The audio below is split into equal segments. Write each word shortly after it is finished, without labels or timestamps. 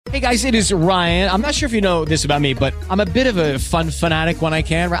Hey guys, it is Ryan. I'm not sure if you know this about me, but I'm a bit of a fun fanatic when I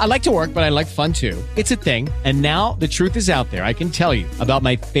can. I like to work, but I like fun too. It's a thing. And now the truth is out there. I can tell you about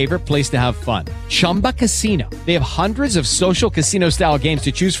my favorite place to have fun. Chumba Casino. They have hundreds of social casino style games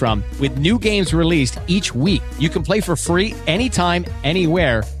to choose from with new games released each week. You can play for free anytime,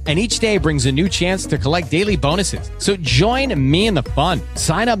 anywhere. And each day brings a new chance to collect daily bonuses. So join me in the fun.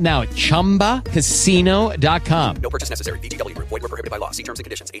 Sign up now at ChumbaCasino.com. No purchase necessary. VGW. Void where prohibited by law. See terms and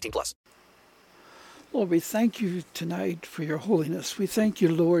conditions. 18+. Lord, we thank you tonight for your holiness. We thank you,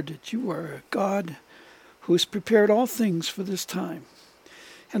 Lord, that you are a God who has prepared all things for this time.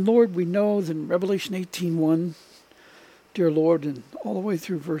 And Lord, we know that in Revelation 18:1, dear Lord, and all the way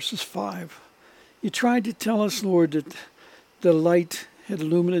through verses 5, you tried to tell us, Lord, that the light had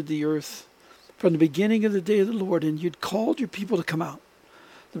illuminated the earth from the beginning of the day of the Lord, and you'd called your people to come out.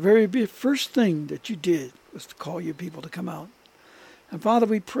 The very first thing that you did was to call your people to come out. And Father,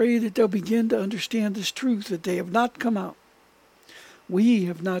 we pray that they'll begin to understand this truth, that they have not come out. We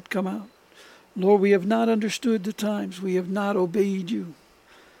have not come out. Lord, we have not understood the times. We have not obeyed you.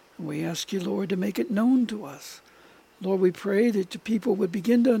 And we ask you, Lord, to make it known to us. Lord, we pray that the people would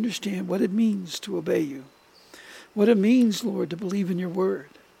begin to understand what it means to obey you. What it means, Lord, to believe in your word,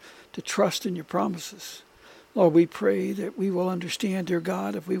 to trust in your promises. Lord, we pray that we will understand, dear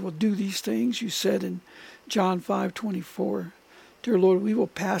God, if we will do these things. You said in John 5:24, dear Lord, we will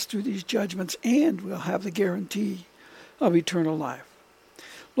pass through these judgments and we'll have the guarantee of eternal life.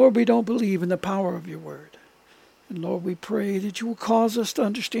 Lord, we don't believe in the power of your word. And Lord, we pray that you will cause us to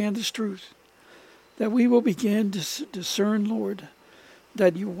understand this truth, that we will begin to discern, Lord,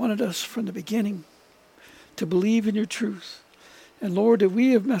 that you wanted us from the beginning to believe in your truth. And Lord, if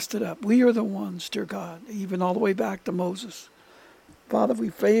we have messed it up, we are the ones, dear God, even all the way back to Moses. Father, we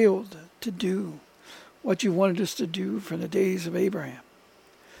failed to do what you wanted us to do from the days of Abraham.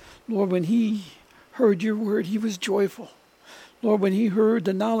 Lord, when he heard your word, he was joyful. Lord, when he heard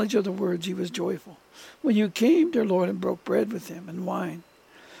the knowledge of the words, he was joyful. When you came, dear Lord, and broke bread with him and wine,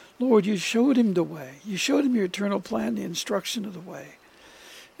 Lord, you showed him the way. You showed him your eternal plan, the instruction of the way.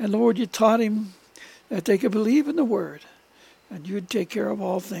 And Lord, you taught him that they could believe in the word and you'd take care of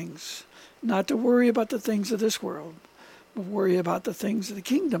all things. Not to worry about the things of this world, but worry about the things of the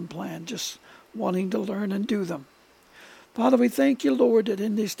kingdom plan, just wanting to learn and do them. Father, we thank you, Lord, that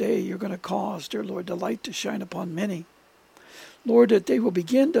in this day you're going to cause, dear Lord, the light to shine upon many. Lord, that they will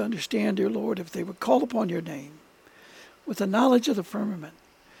begin to understand, dear Lord, if they would call upon your name with the knowledge of the firmament.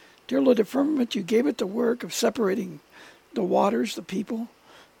 Dear Lord, the firmament, you gave it the work of separating the waters, the people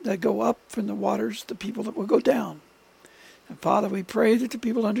that go up, from the waters, the people that will go down. And Father, we pray that the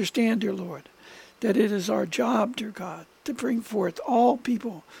people understand, dear Lord, that it is our job, dear God, to bring forth all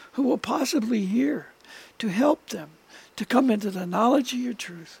people who will possibly hear, to help them, to come into the knowledge of your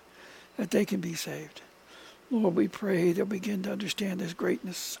truth, that they can be saved. Lord, we pray they'll begin to understand this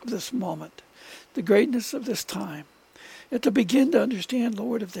greatness of this moment, the greatness of this time, that they'll begin to understand,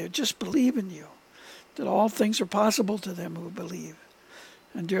 Lord, if they just believe in you, that all things are possible to them who believe.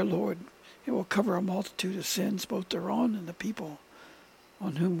 And dear Lord, it will cover a multitude of sins, both their own and the people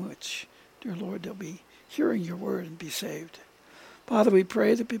on whom which, dear Lord, they'll be hearing your word and be saved. Father, we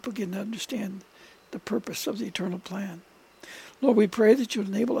pray that people can understand the purpose of the eternal plan. Lord, we pray that you'll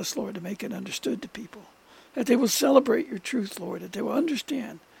enable us, Lord, to make it understood to people, that they will celebrate your truth, Lord, that they will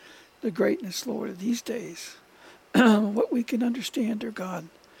understand the greatness, Lord, of these days, what we can understand, dear God,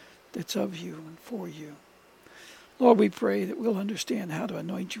 that's of you and for you. Lord, we pray that we'll understand how to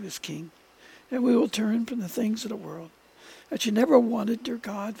anoint you as King, that we will turn from the things of the world, that you never wanted, dear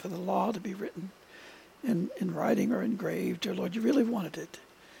God, for the law to be written in writing or engraved, dear Lord. You really wanted it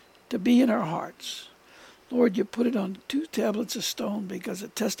to be in our hearts. Lord, you put it on 2 tablets of stone because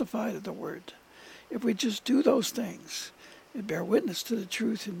it testified of the word. If we just do those things, it bear witness to the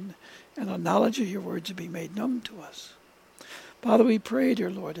truth, and the knowledge of your words will be made known to us. Father, we pray,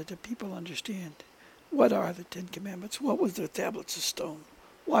 dear Lord, that the people understand what are the 10 Commandments. What was the tablets of stone?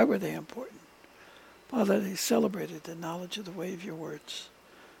 Why were they important? Father, they celebrated the knowledge of the way of your words.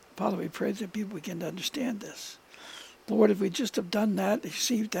 Father, we pray that people begin to understand this. Lord, if we just have done that,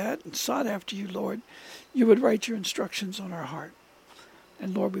 received that, and sought after you, Lord, you would write your instructions on our heart.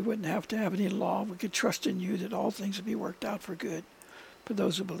 And Lord, we wouldn't have to have any law. We could trust in you that all things would be worked out for good for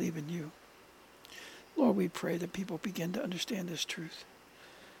those who believe in you. Lord, we pray that people begin to understand this truth.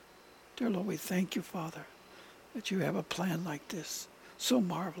 Dear Lord, we thank you, Father, that you have a plan like this, so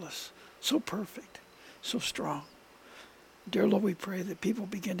marvelous, so perfect, so strong. Dear Lord, we pray that people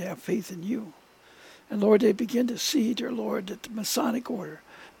begin to have faith in you. And Lord, they begin to see, dear Lord, that the Masonic order,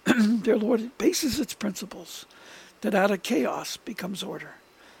 dear Lord, it bases its principles, that out of chaos becomes order.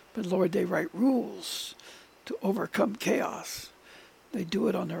 But Lord, they write rules to overcome chaos. They do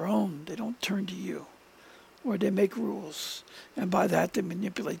it on their own. They don't turn to you. Or they make rules, and by that they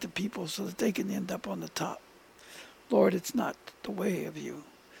manipulate the people so that they can end up on the top. Lord, it's not the way of you.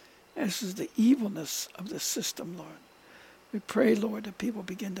 This is the evilness of the system, Lord. We pray, Lord, that people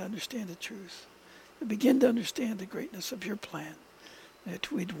begin to understand the truth. They begin to understand the greatness of your plan.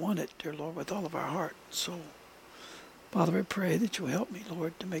 That we'd want it, dear Lord, with all of our heart and soul. Father, I pray that you'll help me,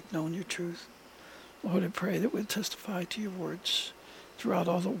 Lord, to make known your truth. Lord, I pray that we'll testify to your words throughout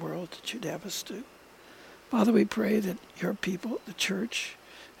all the world that you'd have us do. Father, we pray that your people, the church,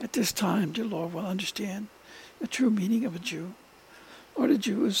 at this time, dear Lord, will understand the true meaning of a Jew. Lord, a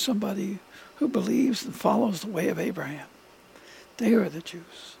Jew is somebody who believes and follows the way of Abraham. They are the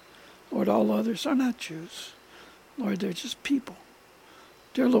Jews. Lord, all others are not Jews. Lord, they're just people.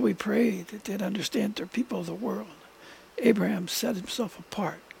 Dear Lord, we pray that they'd understand they're people of the world. Abraham set himself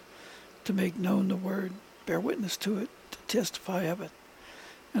apart to make known the word, bear witness to it, to testify of it.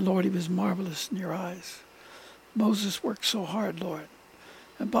 And Lord, he was marvelous in your eyes. Moses worked so hard, Lord.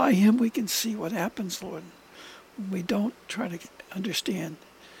 And by him we can see what happens, Lord, when we don't try to understand,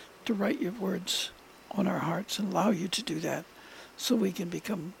 to write your words on our hearts and allow you to do that so we can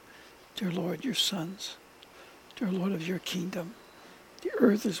become, dear Lord, your sons, dear Lord, of your kingdom. The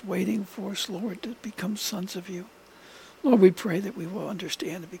earth is waiting for us, Lord, to become sons of you. Lord, we pray that we will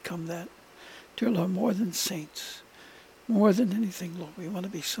understand and become that. Dear Lord, more than saints, more than anything, Lord, we want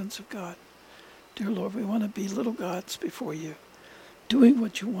to be sons of God. Dear Lord, we want to be little gods before you, doing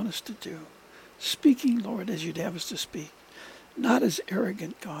what you want us to do, speaking, Lord, as you'd have us to speak, not as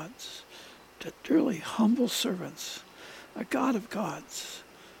arrogant gods, but really humble servants, a God of gods.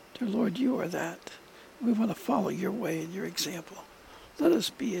 Dear Lord, you are that. We want to follow your way and your example. Let us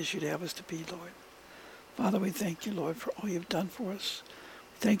be as you'd have us to be, Lord. Father, we thank you, Lord, for all you've done for us.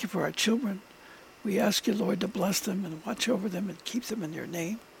 We thank you for our children. We ask you, Lord, to bless them and watch over them and keep them in your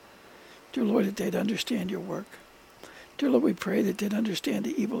name. Dear Lord, that they'd understand your work. Dear Lord, we pray that they'd understand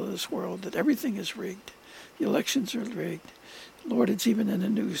the evil of this world, that everything is rigged. The elections are rigged. Lord, it's even in the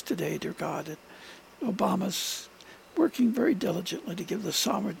news today, dear God, that Obama's working very diligently to give the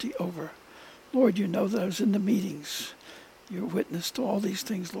sovereignty over. Lord, you know that I was in the meetings. You're witness to all these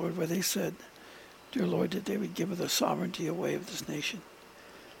things, Lord, where they said, dear Lord, that they would give the sovereignty away of this nation.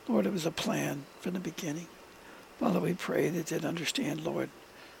 Lord, it was a plan from the beginning. Father, we pray that they'd understand, Lord,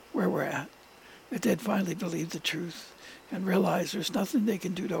 where we're at, that they'd finally believe the truth and realize there's nothing they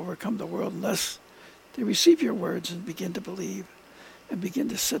can do to overcome the world unless they receive your words and begin to believe and begin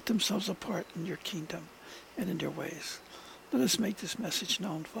to set themselves apart in your kingdom and in your ways. Let us make this message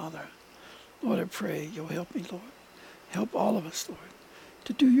known, Father. Lord, I pray you'll help me, Lord. Help all of us, Lord,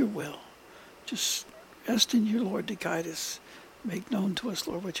 to do your will. Just rest in you, Lord, to guide us. Make known to us,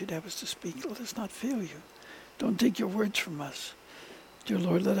 Lord, what you'd have us to speak. Let us not fail you. Don't take your words from us. Dear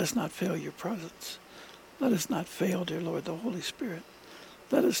Lord, let us not fail your presence. Let us not fail, dear Lord, the Holy Spirit.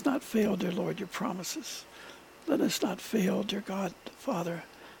 Let us not fail, dear Lord, your promises. Let us not fail, dear God, Father,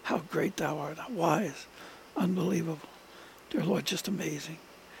 how great thou art, how wise, unbelievable. Dear Lord, just amazing.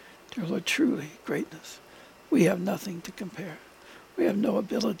 Dear Lord, truly greatness. We have nothing to compare. We have no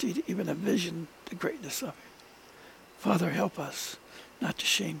ability to even envision the greatness of it. Father, help us not to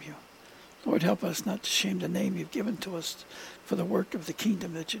shame you. Lord, help us not to shame the name you've given to us for the work of the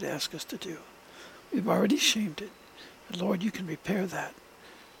kingdom that you'd ask us to do. We've already shamed it. But Lord, you can repair that.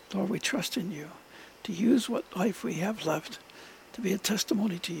 Lord, we trust in you to use what life we have left to be a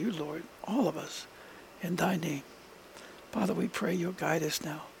testimony to you, Lord, all of us, in thy name. Father, we pray you'll guide us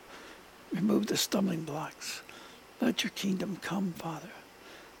now. Remove the stumbling blocks. Let your kingdom come, Father.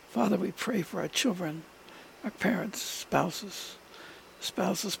 Father, we pray for our children, our parents, spouses,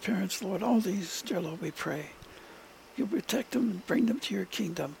 parents, Lord, all these, dear Lord, we pray. You protect them and bring them to your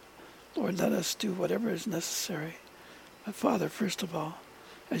kingdom. Lord, let us do whatever is necessary. But Father, first of all,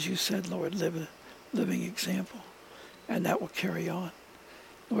 as you said, Lord, live a living example, and that will carry on.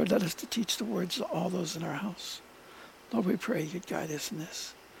 Lord, let us to teach the words to all those in our house. Lord, we pray you'd guide us in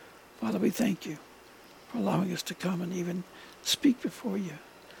this. Father, we thank you for allowing us to come and even speak before you.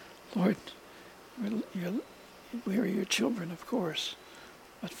 Lord, we are your children, of course.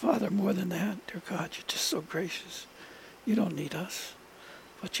 But Father, more than that, dear God, you're just so gracious. You don't need us,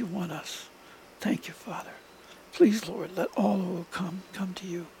 but you want us. Thank you, Father. Please, Lord, let all who will come to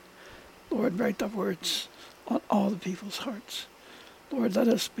you. Lord, write the words on all the people's hearts. Lord, let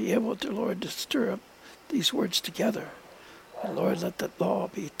us be able to, Lord, to stir up these words together. And Lord, let that law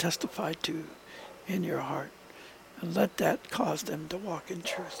be testified to in your heart. And let that cause them to walk in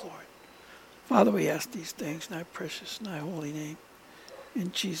truth, Lord. Father, we ask these things in thy precious and thy holy name.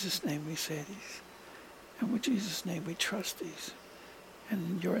 In Jesus' name we say these. And in Jesus' name we trust these.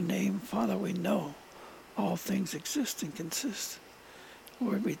 And in your name, Father, we know all things exist and consist.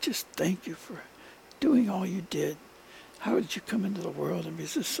 Lord, we just thank you for doing all you did. How did you come into the world and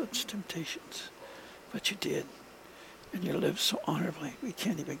resist such temptations? But you did. And you lived so honorably, we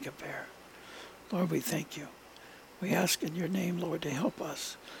can't even compare. Lord, we thank you. We ask in your name, Lord, to help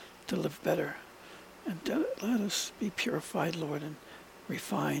us to live better. And to let us be purified, Lord, and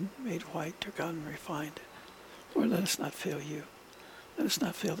refined, made white, dear God, and refined. Lord, let us not fail you. Let us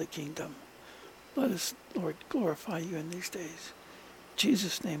not fail the kingdom. Let us, Lord, glorify you in these days. In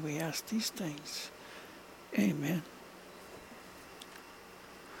Jesus' name we ask these things. Amen.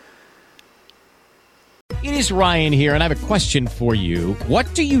 It is Ryan here, and I have a question for you.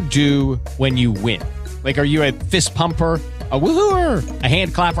 What do you do when you win? Like, are you a fist pumper, a woohooer, a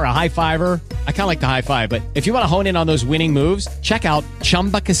hand clapper, a high fiver? I kind of like the high five, but if you want to hone in on those winning moves, check out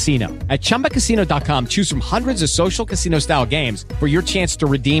Chumba Casino. At ChumbaCasino.com, choose from hundreds of social casino-style games for your chance to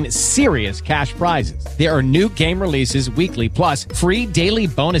redeem serious cash prizes. There are new game releases weekly, plus free daily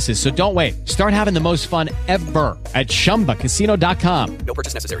bonuses, so don't wait. Start having the most fun ever at ChumbaCasino.com. No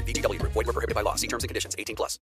purchase necessary. VGW Group. Void where prohibited by law. See terms and conditions. 18+.